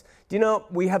opulence. Do you know,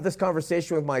 we have this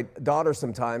conversation with my daughter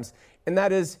sometimes, and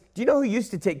that is, do you know who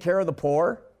used to take care of the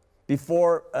poor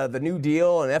before the New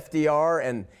Deal and FDR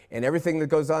and everything that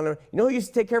goes on? You know who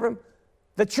used to take care of them?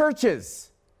 The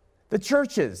churches. The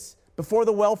churches. Before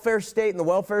the welfare state and the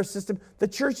welfare system, the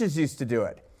churches used to do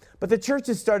it. But the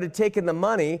churches started taking the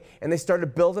money and they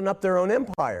started building up their own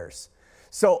empires.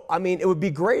 So, I mean, it would be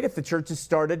great if the churches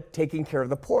started taking care of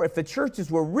the poor, if the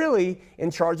churches were really in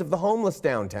charge of the homeless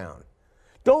downtown.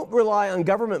 Don't rely on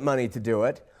government money to do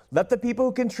it. Let the people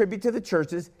who contribute to the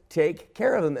churches take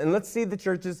care of them. And let's see the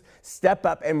churches step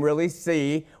up and really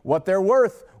see what they're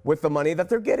worth with the money that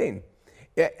they're getting.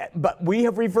 But we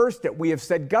have reversed it. We have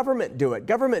said, government do it.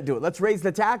 Government do it. Let's raise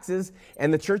the taxes.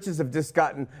 And the churches have just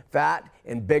gotten fat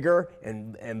and bigger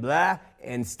and blah,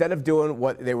 instead of doing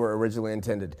what they were originally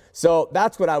intended. So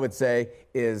that's what I would say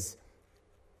is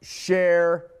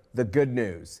share the good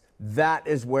news. That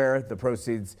is where the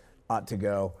proceeds ought to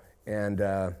go. And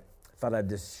I thought I'd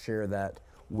just share that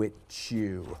with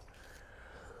you.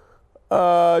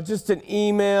 Just an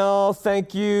email.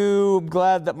 Thank you. I'm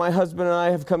glad that my husband and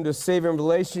I have come to a saving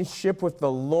relationship with the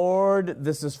Lord.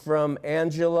 This is from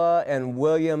Angela and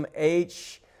William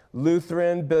H.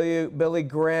 Lutheran. Billy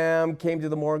Graham came to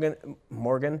the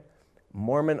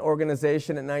Mormon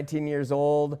organization at 19 years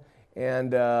old,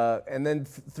 and then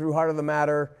through Heart of the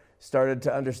Matter started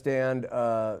to understand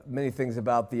many things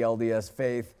about the LDS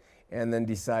faith, and then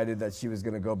decided that she was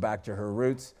going to go back to her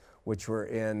roots, which were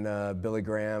in Billy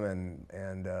Graham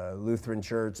and Lutheran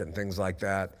Church and things like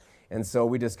that. And so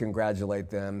we just congratulate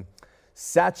them.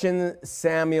 Sachin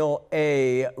Samuel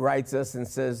A. writes us and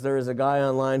says, there is a guy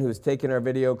online who's taken our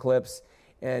video clips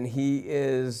and he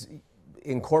is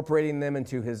incorporating them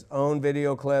into his own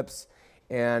video clips,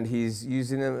 and he's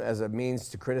using them as a means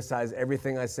to criticize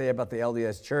everything I say about the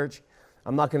LDS Church.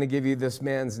 I'm not going to give you this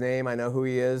man's name. I know who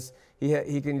he is.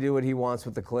 He can do what he wants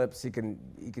with the clips. He can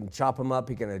chop them up.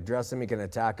 He can address them. He can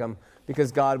attack them,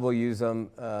 because God will use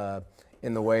them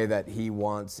in the way that he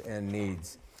wants and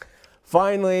needs.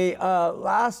 Finally,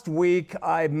 last week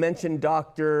I mentioned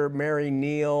Dr. Mary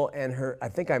Neal and her, I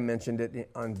think I mentioned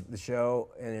it on the show,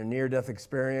 and her near-death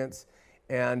experience.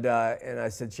 And I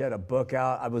said she had a book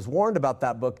out. I was warned about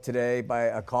that book today by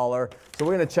a caller, so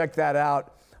we're going to check that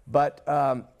out. But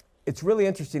it's really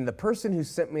interesting. The person who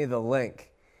sent me the link,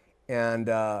 and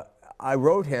I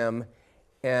wrote him,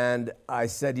 and I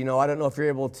said, you know, I don't know if you're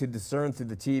able to discern through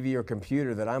the TV or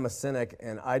computer that I'm a cynic,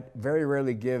 and I very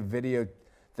rarely give video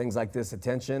things like this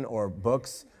attention, or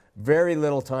books, very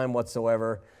little time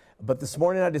whatsoever. But this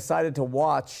morning I decided to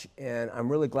watch, and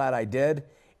I'm really glad I did.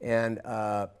 And,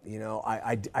 I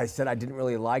said I didn't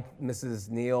really like Mrs.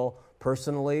 Neal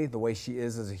personally, the way she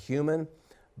is as a human,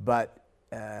 but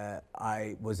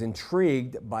I was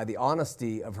intrigued by the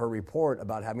honesty of her report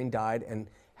about having died and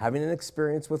having an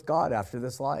experience with God after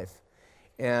this life.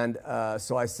 And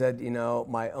so I said,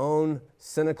 my own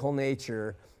cynical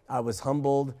nature, I was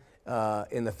humbled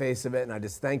in the face of it, and I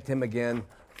just thanked him again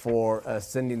for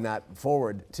sending that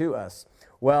forward to us.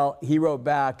 Well, he wrote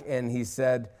back and he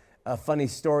said, a funny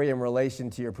story in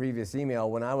relation to your previous email.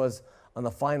 When I was on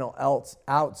the final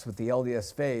outs with the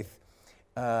LDS faith,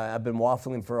 I've been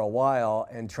waffling for a while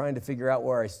and trying to figure out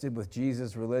where I stood with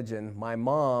Jesus, religion. My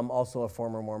mom, also a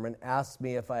former Mormon, asked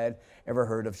me if I had ever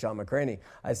heard of Sean McCraney.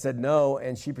 I said no,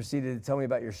 and she proceeded to tell me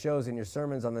about your shows and your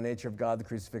sermons on the nature of God, the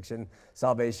crucifixion,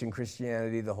 salvation,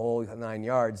 Christianity, the whole 9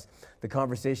 yards. The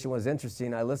conversation was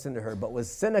interesting. I listened to her, but was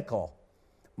cynical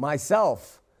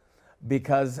myself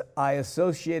because I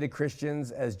associated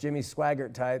Christians as Jimmy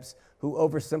Swaggart types who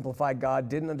oversimplified God,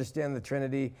 didn't understand the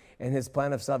Trinity and his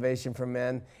plan of salvation for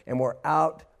men, and were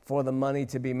out for the money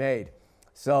to be made.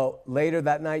 So later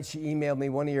that night, she emailed me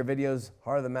one of your videos,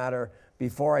 Heart of the Matter.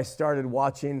 Before I started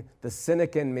watching, the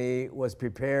cynic in me was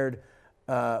prepared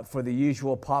for the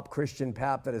usual pop Christian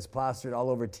pap that is plastered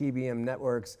all over TBM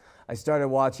networks. I started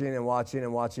watching and watching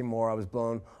and watching more. I was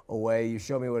blown away. You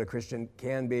showed me what a Christian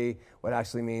can be, what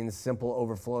actually means, simple,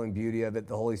 overflowing beauty of it.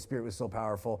 The Holy Spirit was so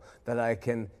powerful that I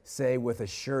can say with a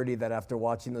surety that after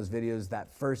watching those videos,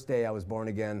 that first day I was born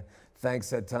again,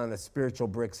 thanks a ton. The spiritual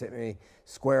bricks hit me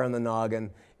square on the noggin,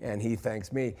 and he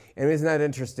thanks me. And isn't that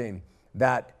interesting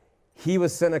that he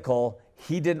was cynical?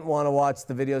 He didn't want to watch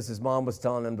the videos his mom was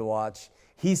telling him to watch.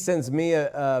 He sends me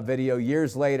a video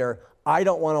years later. I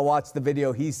don't want to watch the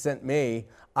video he sent me.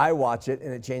 I watch it,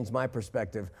 and it changed my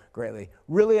perspective greatly.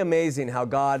 Really amazing how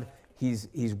God, he's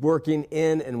working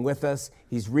in and with us.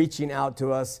 He's reaching out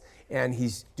to us, and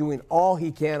he's doing all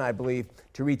he can, I believe,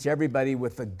 to reach everybody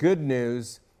with the good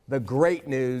news, the great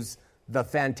news, the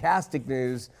fantastic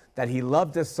news that he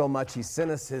loved us so much, he sent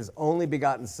us his only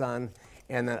begotten Son,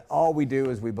 and that all we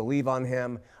do is we believe on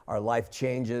him, our life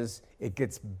changes, it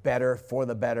gets better for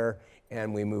the better,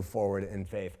 and we move forward in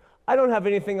faith. I don't have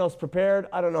anything else prepared.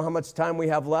 I don't know how much time we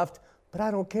have left, but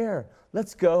I don't care.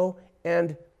 Let's go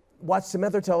and watch some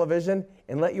other television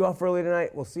and let you off early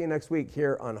tonight. We'll see you next week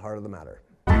here on Heart of the Matter.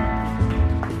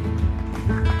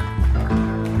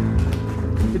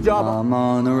 Good job. I'm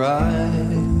on a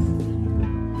ride,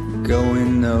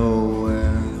 going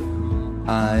nowhere.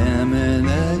 I am an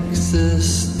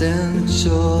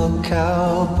existential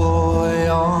cowboy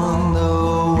on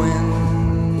the wind,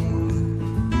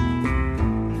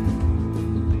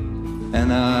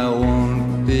 and I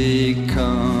won't be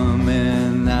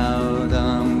coming out,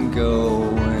 I'm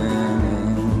going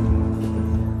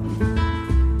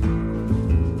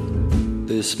in.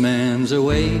 This man's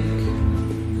awake,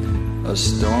 a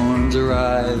storm's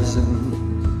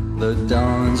arising, the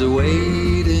dawn's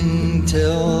awaiting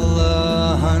till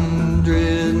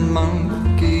 100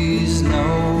 monkeys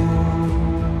know,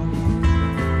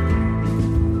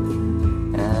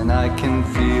 and I can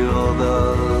feel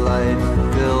the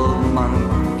light-filled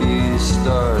monkeys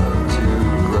start